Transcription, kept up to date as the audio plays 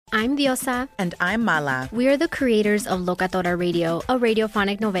I'm Diosa. And I'm Mala. We are the creators of Locatora Radio, a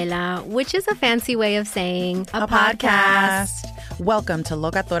radiophonic novela, which is a fancy way of saying a podcast. Welcome to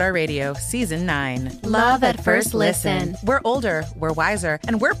Locatora Radio, Season 9. Love at first listen. We're older, we're wiser,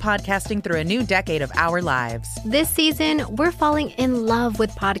 and we're podcasting through a new decade of our lives. This season, we're falling in love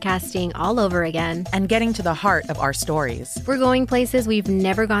with podcasting all over again. And getting to the heart of our stories. We're going places we've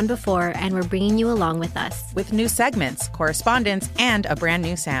never gone before, and we're bringing you along with us. With new segments, correspondence, and a brand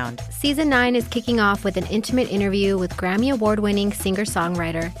new sound. Season 9 is kicking off with an intimate interview with Grammy Award-winning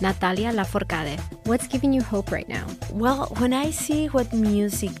singer-songwriter Natalia Lafourcade. What's giving you hope right now? Well, when I see what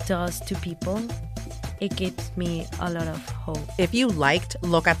music does to people, it gives me a lot of hope. If you liked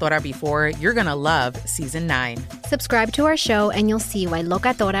Locatora before, you're going to love Season 9. Subscribe to our show and you'll see why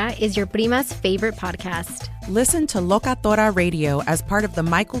Locatora is your prima's favorite podcast. Listen to Locatora Radio as part of the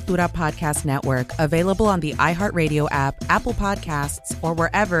My Cultura Podcast Network, available on the iHeartRadio app, Apple Podcasts, or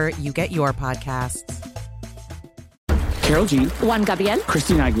wherever you get your podcasts. Karol G, Juan Gabriel,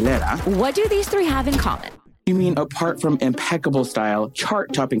 Christina Aguilera. What do these three have in common? You mean apart from impeccable style,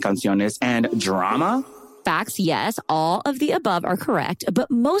 chart-topping canciones, and drama? Facts, yes, all of the above are correct.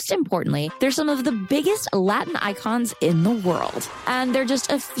 But most importantly, they're some of the biggest Latin icons in the world. And they're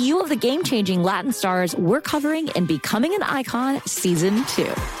just a few of the game-changing Latin stars we're covering in Becoming an Icon Season 2.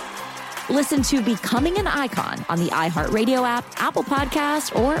 Listen to Becoming an Icon on the iHeartRadio app, Apple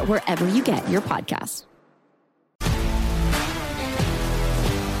Podcasts, or wherever you get your podcasts.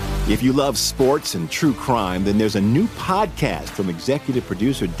 If you love sports and true crime, then there's a new podcast from executive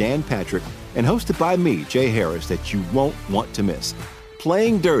producer Dan Patrick and hosted by me, Jay Harris, that you won't want to miss.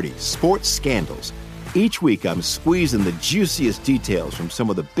 Playing Dirty: Sports Scandals. Each week, I'm squeezing the juiciest details from some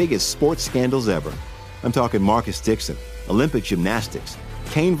of the biggest sports scandals ever. I'm talking Marcus Dixon, Olympic gymnastics,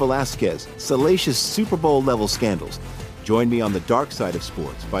 Cain Velasquez, salacious Super Bowl-level scandals. Join me on the dark side of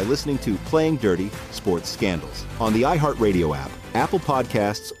sports by listening to Playing Dirty: Sports Scandals on the iHeartRadio app, Apple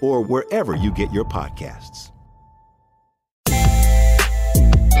Podcasts, or wherever you get your podcasts.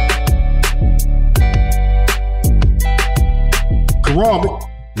 Karam,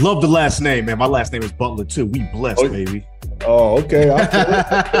 love the last name, man. My last name is Butler, too. We blessed, baby. Oh, okay.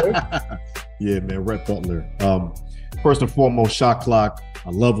 Yeah, man, Rhett Butler. First and foremost, Shot Clock. I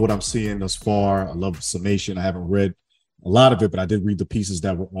love what I'm seeing thus far. I love the summation. I haven't read a lot of it, but I did read the pieces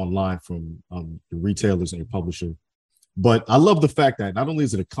that were online from the retailers and your publisher. But I love the fact that not only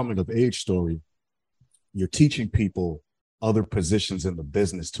is it a coming-of-age story, you're teaching people other positions in the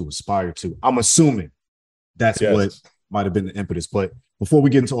business to aspire to. I'm assuming that's what might have been the impetus. But before we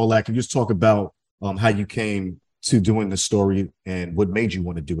get into all that, can you just talk about how you came to doing this story and what made you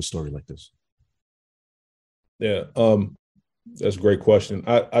want to do a story like this? Yeah, that's a great question.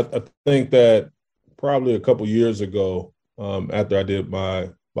 I think that probably a couple years ago, after I did my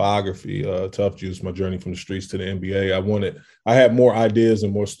biography, Tough Juice, My Journey from the Streets to the NBA, I had more ideas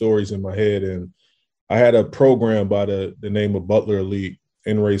and more stories in my head. And I had a program by the name of Butler Elite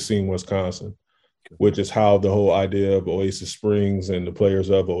in Racine, Wisconsin, which is how the whole idea of Oasis Springs and the players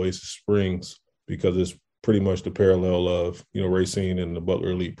of Oasis Springs, because it's pretty much the parallel of, Racine and the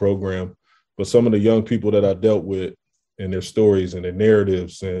Butler Elite program. But some of the young people that I dealt with and their stories and their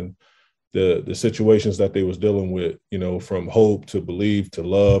narratives and the situations that they was dealing with, from hope to belief to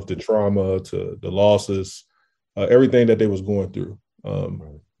love to trauma to the losses, everything that they was going through.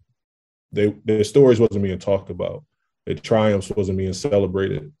 Their stories wasn't being talked about. Their triumphs wasn't being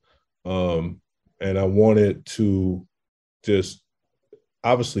celebrated. And I wanted to just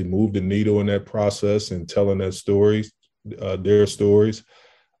obviously move the needle in that process and telling their stories,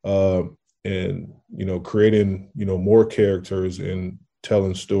 and, creating, more characters and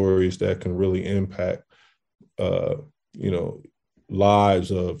telling stories that can really impact,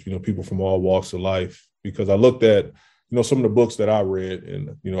 lives of, people from all walks of life. Because I looked at, some of the books that I read and,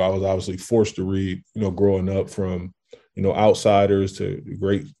 I was obviously forced to read, growing up, from, Outsiders to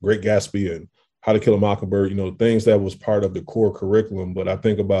Great Gatsby and How to Kill a Mockingbird, things that was part of the core curriculum. But I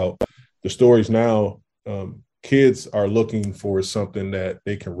think about the stories now, kids are looking for something that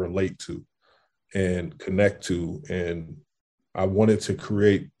they can relate to and connect to. And I wanted to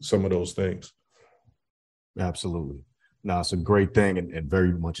create some of those things. Absolutely. No, it's a great thing and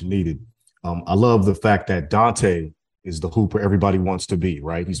very much needed. I love the fact that Dante is the hooper everybody wants to be,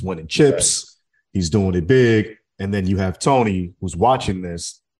 right? He's winning chips. He's doing it big. And then you have Tony, who's watching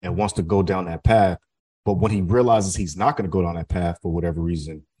this and wants to go down that path. But when he realizes he's not going to go down that path for whatever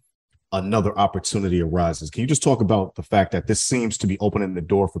reason, another opportunity arises. Can you just talk about the fact that this seems to be opening the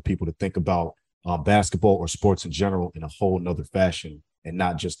door for people to think about basketball or sports in general in a whole nother fashion, and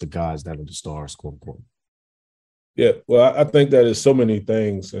not just the guys that are the stars, quote unquote? Yeah, well, I think that there's so many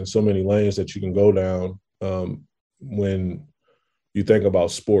things and so many lanes that you can go down when you think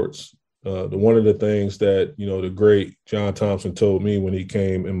about sports. One of the things that, the great John Thompson told me when he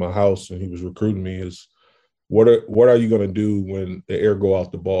came in my house and he was recruiting me is, what are you going to do when the air go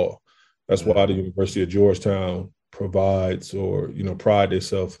off the ball? That's why the University of Georgetown provides or, pride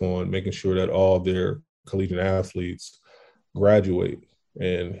themselves on making sure that all their collegiate athletes graduate.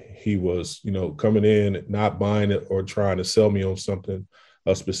 And he was, coming in, not buying it or trying to sell me on something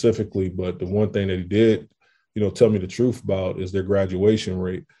specifically. But the one thing that he did, tell me the truth about is their graduation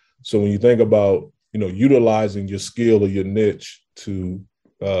rate. So when you think about, utilizing your skill or your niche to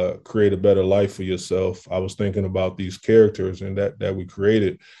create a better life for yourself, I was thinking about these characters and that we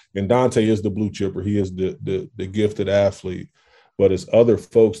created. And Dante is the blue chipper. He is the gifted athlete, but it's other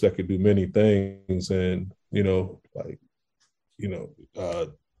folks that could do many things. And,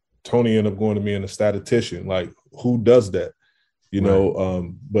 Tony ended up going to me and a statistician, like, who does that?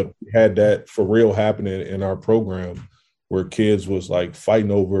 But we had that for real happening in our program where kids was like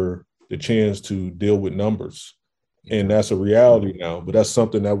fighting over the chance to deal with numbers. And that's a reality now, but that's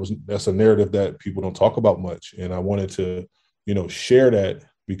something that's a narrative that people don't talk about much. And I wanted to, share that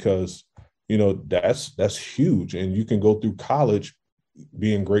because, that's huge. And you can go through college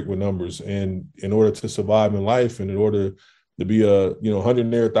being great with numbers. And in order to survive in life and in order to be a,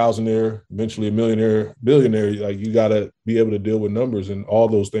 hundredaire, thousandaire, eventually a millionaire, billionaire, like, you got to be able to deal with numbers, and all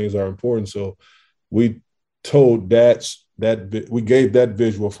those things are important. So we told we gave that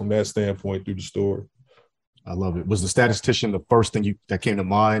visual from that standpoint through the story. I love it. Was the statistician the first thing that came to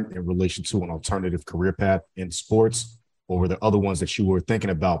mind in relation to an alternative career path in sports, or were there other ones that you were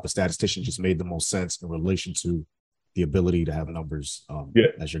thinking about, but statistician just made the most sense in relation to the ability to have numbers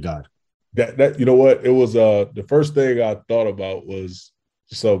as your guide? That you know what? It was the first thing I thought about was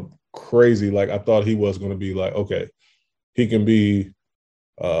so crazy. Like, I thought he was going to be like, okay, he can be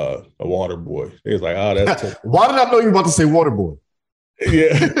a water boy. He was like, that's why did I know you were about to say water boy? Yeah.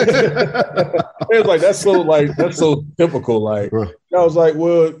 It was like, that's so typical. Like, right. I was like,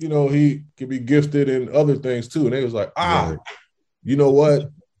 well, he could be gifted in other things too. And they was like, right. You know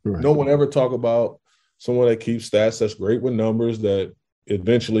what? Right. No one ever talk about someone that keeps stats, that's great with numbers, that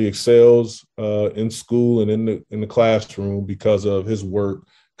eventually excels in school and in the classroom because of his work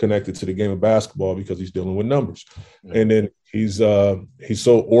connected to the game of basketball, because he's dealing with numbers. Yeah. And then he's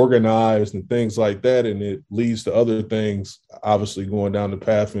so organized and things like that, and it leads to other things, obviously going down the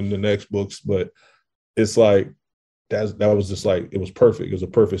path in the next books. But it's like that was just like, it was perfect. It was a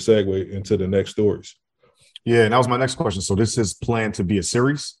perfect segue into the next stories. Yeah, and that was my next question. So this is planned to be a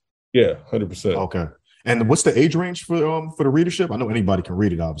series? Yeah, 100%. Okay. And what's the age range for the readership? I know anybody can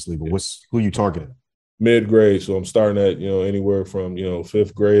read it, obviously, but who are you targeting? Mid-grade. So I'm starting at, anywhere from,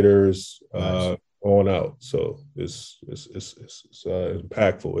 fifth graders on out. So it's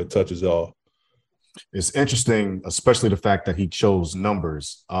impactful. It touches all. It's interesting, especially the fact that he chose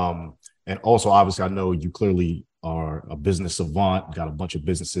numbers. And also, obviously, I know you clearly are a business savant, you got a bunch of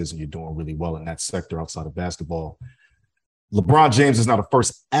businesses, and you're doing really well in that sector outside of basketball. LeBron James is not a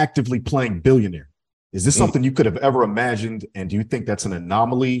first actively playing billionaire. Is this something you could have ever imagined? And do you think that's an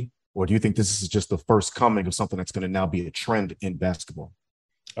anomaly, or do you think this is just the first coming of something that's going to now be a trend in basketball?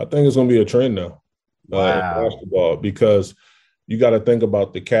 I think it's going to be a trend now in basketball, because you got to think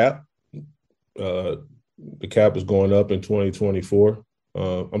about the cap. The cap is going up in 2024.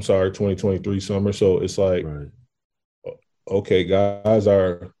 2023 summer. So it's like, okay, guys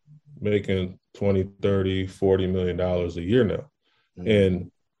are making $20, $30, $40 million a year now. Mm-hmm.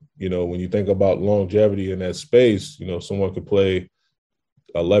 And, when you think about longevity in that space, someone could play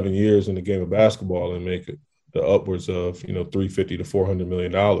 11 years in the game of basketball and make it the upwards of, $350 to $400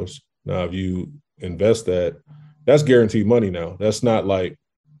 million. Now, if you invest that's guaranteed money now. That's not like,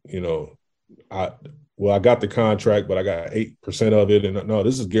 I got the contract, but I got 8% of it. And no,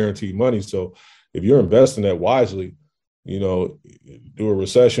 this is guaranteed money. So if you're investing that wisely, through a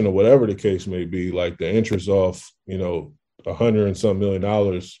recession or whatever the case may be, like the interest off, $100 and some million,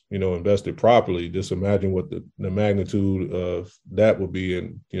 invested properly, just imagine what the magnitude of that would be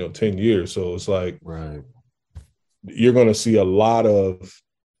in, 10 years. So it's like, you're going to see a lot of,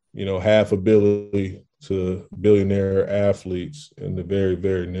 half ability to billionaire athletes in the very,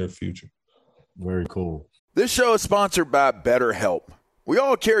 very near future. Very cool. This show is sponsored by BetterHelp. We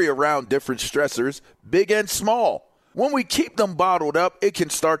all carry around different stressors, big and small. When we keep them bottled up, it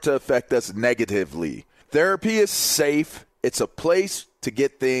can start to affect us negatively. Therapy is safe. It's a place to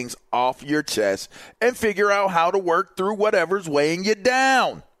get things off your chest and figure out how to work through whatever's weighing you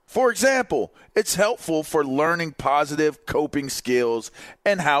down. For example, it's helpful for learning positive coping skills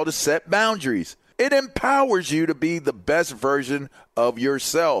and how to set boundaries. It empowers you to be the best version of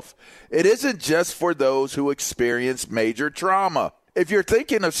yourself. It isn't just for those who experience major trauma. If you're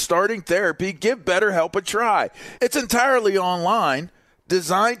thinking of starting therapy, give BetterHelp a try. It's entirely online,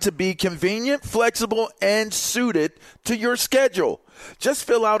 designed to be convenient, flexible, and suited to your schedule. Just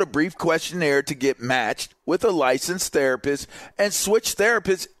fill out a brief questionnaire to get matched with a licensed therapist and switch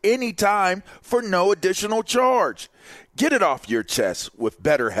therapists anytime for no additional charge. Get it off your chest with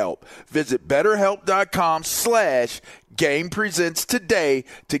BetterHelp. Visit BetterHelp.com/GamePresents today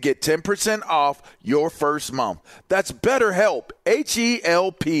to get 10% off your first month. That's BetterHelp,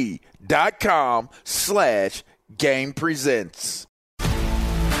 HELP.com/GamePresents.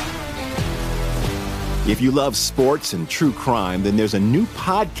 If you love sports and true crime, then there's a new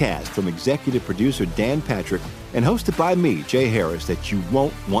podcast from executive producer Dan Patrick and hosted by me, Jay Harris, that you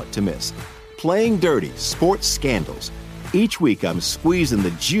won't want to miss. Playing Dirty: Sports Scandals. Each week, I'm squeezing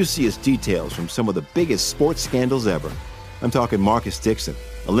the juiciest details from some of the biggest sports scandals ever. I'm talking Marcus Dixon,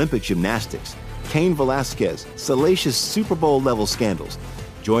 Olympic gymnastics, Cain Velasquez, salacious Super Bowl-level scandals.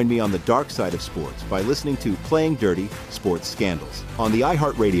 Join me on the dark side of sports by listening to Playing Dirty: Sports Scandals on the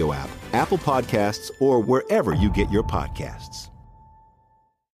iHeartRadio app, Apple Podcasts, or wherever you get your podcasts.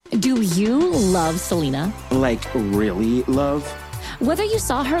 Do you love Selena? Like, really love? Whether you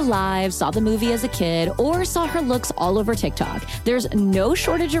saw her live, saw the movie as a kid, or saw her looks all over TikTok, there's no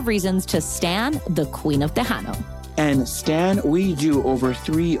shortage of reasons to stan the Queen of Tejano. And Stan, we do over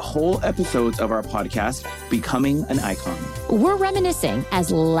 3 whole episodes of our podcast, Becoming an Icon. We're reminiscing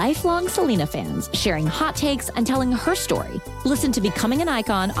as lifelong Selena fans, sharing hot takes and telling her story. Listen to Becoming an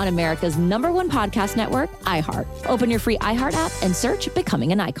Icon on America's #1 podcast network, iHeart. Open your free iHeart app and search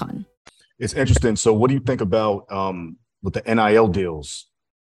Becoming an Icon. It's interesting. So what do you think about with the NIL deals?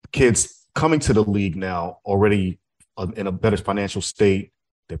 Kids coming to the league now already in a better financial state.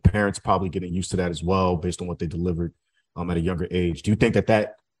 Their parents probably getting used to that as well based on what they delivered at a younger age. Do you think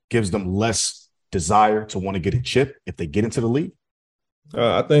that gives them less desire to want to get a chip if they get into the league?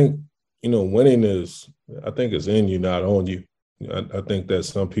 I think, winning is in you, not on you. I think that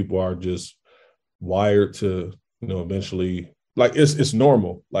some people are just wired to, eventually, like it's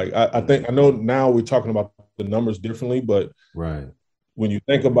normal. Like I know now we're talking about the numbers differently, but right. When you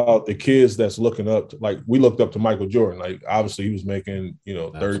think about the kids that's looking up to, like we looked up to Michael Jordan, like obviously he was making,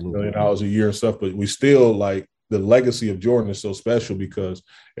 $30 million a year and stuff, but we still like the legacy of Jordan is so special because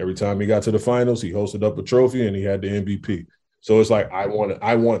every time he got to the finals, he hosted up a trophy and he had the MVP. So it's like, I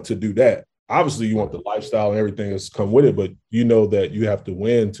want to do that. Obviously you want the lifestyle and everything that's come with it, but you know that you have to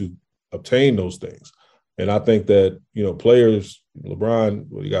win to obtain those things. And I think that, players,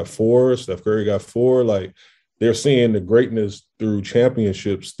 LeBron, he got 4, Steph Curry got 4, like, they're seeing the greatness through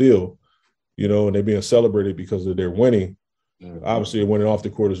championships still, and they're being celebrated because of their winning. Mm-hmm. Obviously, they're winning off the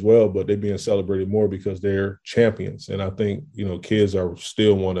court as well, but they're being celebrated more because they're champions. And I think, kids are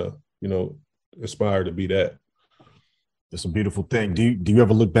still want to, aspire to be that. It's a beautiful thing. Do you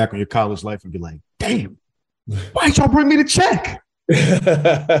ever look back on your college life and be like, damn, why didn't y'all bring me the check?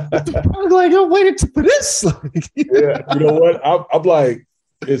 What the fuck? Like, I waited for this. Yeah, you know what? I'm like,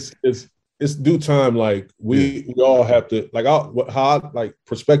 it's due time. Like we all have to like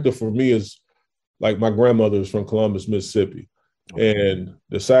perspective for me is like my grandmother is from Columbus, Mississippi, and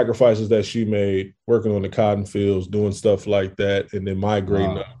the sacrifices that she made working on the cotton fields, doing stuff like that, and then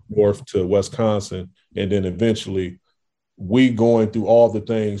migrating up north to Wisconsin, and then eventually we going through all the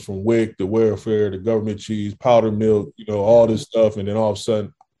things from WIC, the welfare, the government cheese, powdered milk, all this stuff, and then all of a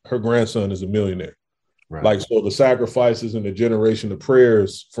sudden her grandson is a millionaire. Right. Like, so the sacrifices and the generation of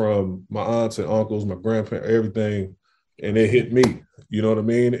prayers from my aunts and uncles, my grandparents, everything, and it hit me, you know what I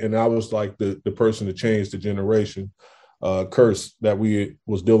mean? And I was like the person to change the generation curse that we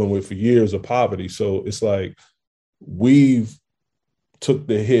was dealing with for years of poverty. So it's like we've took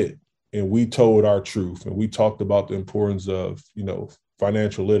the hit and we told our truth and we talked about the importance of,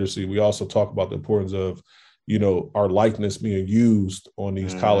 financial literacy. We also talked about the importance of, our likeness being used on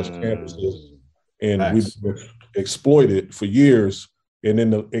these college campuses. And we've exploited for years. And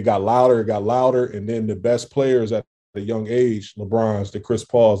then it got louder. And then the best players at a young age, LeBron's, the Chris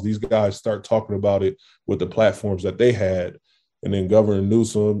Pauls, these guys start talking about it with the platforms that they had. And then Governor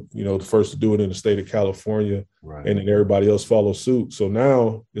Newsom, the first to do it in the state of California. Right. And then everybody else follows suit. So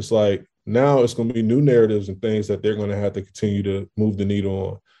now it's going to be new narratives and things that they're going to have to continue to move the needle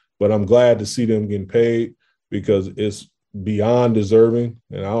on. But I'm glad to see them getting paid because it's beyond deserving,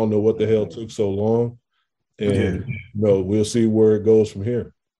 and I don't know what the hell took so long. And we'll see where it goes from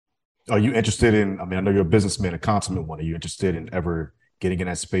here. Are you interested in? I know you're a businessman, a consummate one. Are you interested in ever getting in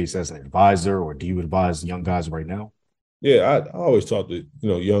that space as an advisor, or do you advise young guys right now? Yeah, I always talk to,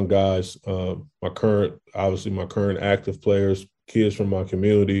 young guys, my current active players, kids from my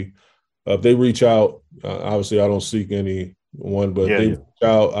community. If they reach out, obviously I don't seek anyone, but if they reach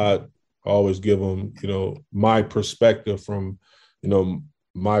out, I always give them, my perspective from,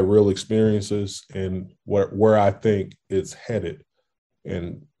 my real experiences and where I think it's headed.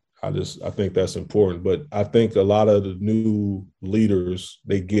 And I think that's important. But I think a lot of the new leaders,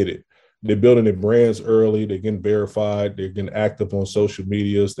 they get it. They're building their brands early. They're getting verified. They're getting active on social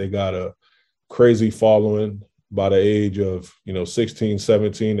medias. They got a crazy following by the age of, 16,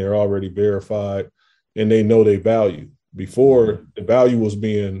 17. They're already verified and they know their value. Before, the value was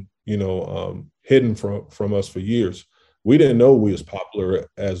being, hidden from us for years. We didn't know we was popular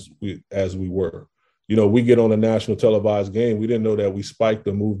as we were. We get on a national televised game. We didn't know that we spiked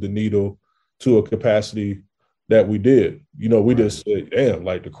and moved the needle to a capacity that we did. We just said, damn,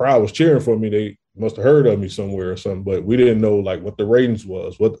 like the crowd was cheering for me. They must have heard of me somewhere or something, but we didn't know like what the ratings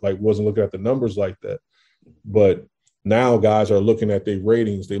was, wasn't looking at the numbers like that. But now guys are looking at their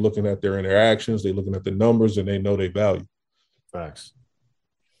ratings. They're looking at their interactions. They're looking at the numbers and they know their value. Facts.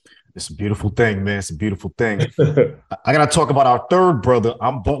 It's a beautiful thing, man. It's a beautiful thing. I got to talk about our third brother.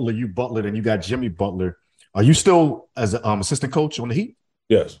 I'm Butler, you Butler, and you got Jimmy Butler. Are you still as an assistant coach on the Heat?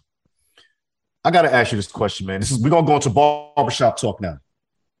 Yes. I got to ask you this question, man. We're going to go into barbershop talk now.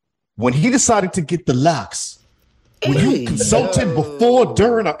 When he decided to get the locks, were you consulted before,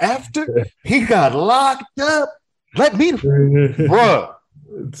 during, or after? He got locked up. Let me, bruh.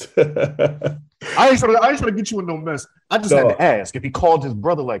 I ain't trying to get you in no mess. I just had to ask if he called his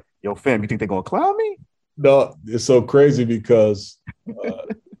brother like, yo, fam, you think they're going to clown me? No, it's so crazy because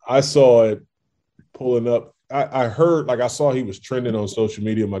I saw it pulling up. I heard, like I saw he was trending on social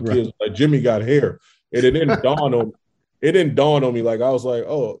media. My kids were like, Jimmy got hair. And it didn't dawn on me. It didn't dawn on me. Like I was like,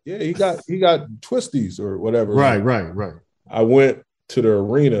 oh, yeah, he got twisties or whatever. Right. I went to the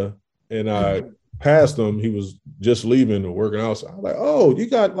arena and I passed him. He was just leaving or working out. So I was like, oh, you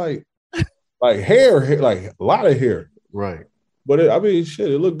got like hair, like a lot of hair. Right. But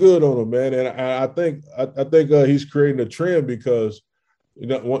it looked good on him, man. And I think he's creating a trend because,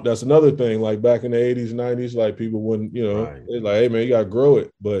 that's another thing. Like back in the 80s, 90s, like people wouldn't, they're like, hey, man, you got to grow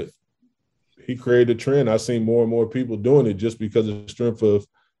it. But he created a trend. I've seen more and more people doing it just because of the strength of,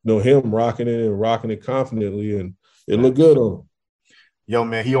 him rocking it confidently. And it looked good on him. Yo,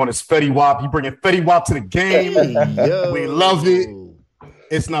 man, he on his Fetty Wap. He bringing Fetty Wap to the game. Hey, we love it.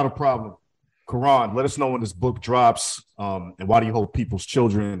 It's not a problem. Karan, let us know when this book drops, and why do you hope people's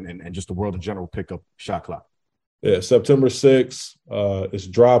children and just the world in general pick up Shot Clock? Yeah, September 6th, it's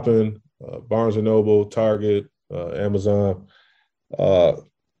dropping, Barnes & Noble, Target, Amazon. I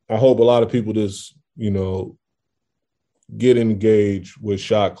hope a lot of people just, get engaged with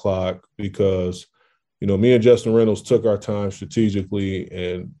Shot Clock because, me and Justin Reynolds took our time strategically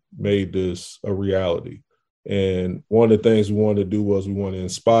and made this a reality. And one of the things we wanted to do was we wanted to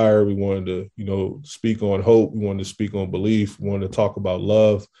inspire. We wanted to, speak on hope. We wanted to speak on belief. We wanted to talk about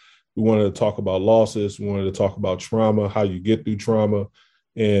love. We wanted to talk about losses. We wanted to talk about trauma, how you get through trauma.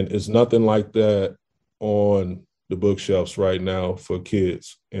 And it's nothing like that on the bookshelves right now for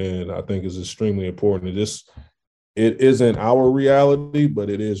kids. And I think it's extremely important. It isn't our reality, but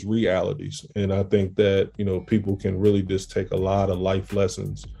it is realities. And I think that, people can really just take a lot of life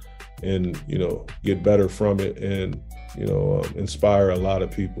lessons and, get better from it and, inspire a lot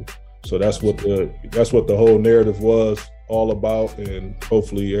of people. So that's what the whole narrative was all about. And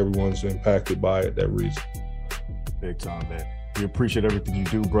hopefully everyone's impacted by it, that reason. Big time, man. We appreciate everything you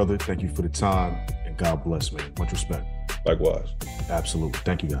do, brother. Thank you for the time and God bless, man. Much respect. Likewise. Absolutely.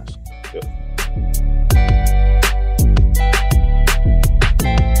 Thank you, guys. Yep.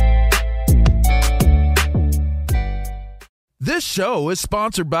 This show is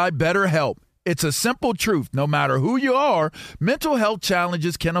sponsored by BetterHelp. It's a simple truth. No matter who you are, mental health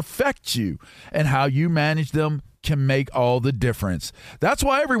challenges can affect you, and how you manage them can make all the difference. That's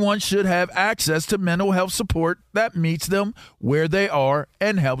why everyone should have access to mental health support that meets them where they are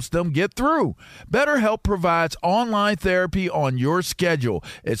and helps them get through. BetterHelp provides online therapy on your schedule.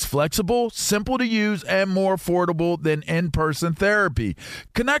 It's flexible, simple to use, and more affordable than in-person therapy.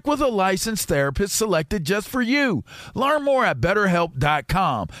 Connect with a licensed therapist selected just for you. Learn more at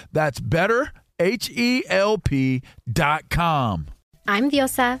BetterHelp.com. That's BetterHelp.com. I'm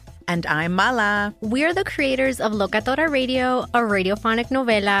Diosa. And I'm Mala. We're the creators of Locatora Radio, a radiophonic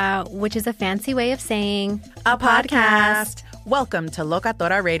novela, which is a fancy way of saying a podcast. Welcome to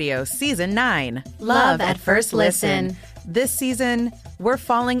Locatora Radio Season 9. Love at First Listen. This season, We're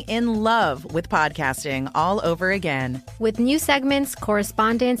falling in love with podcasting all over again. With new segments,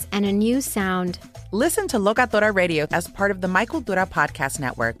 correspondence, and a new sound. Listen to Locatora Radio as part of the My Cultura Podcast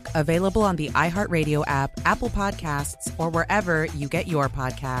Network, available on the iHeartRadio app, Apple Podcasts, or wherever you get your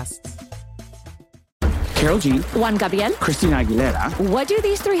podcasts. Karol G, Juan Gabriel, Christina Aguilera. What do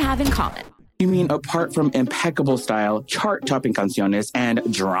these three have in common? You mean apart from impeccable style, chart-topping canciones, and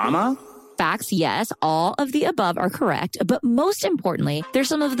drama? Facts, yes, all of the above are correct, but most importantly, they're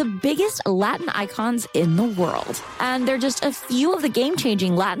some of the biggest Latin icons in the world. And they're just a few of the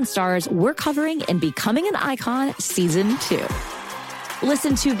game-changing Latin stars we're covering in Becoming an Icon Season 2.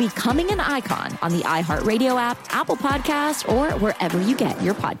 Listen to Becoming an Icon on the iHeartRadio app, Apple Podcasts, or wherever you get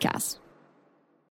your podcasts.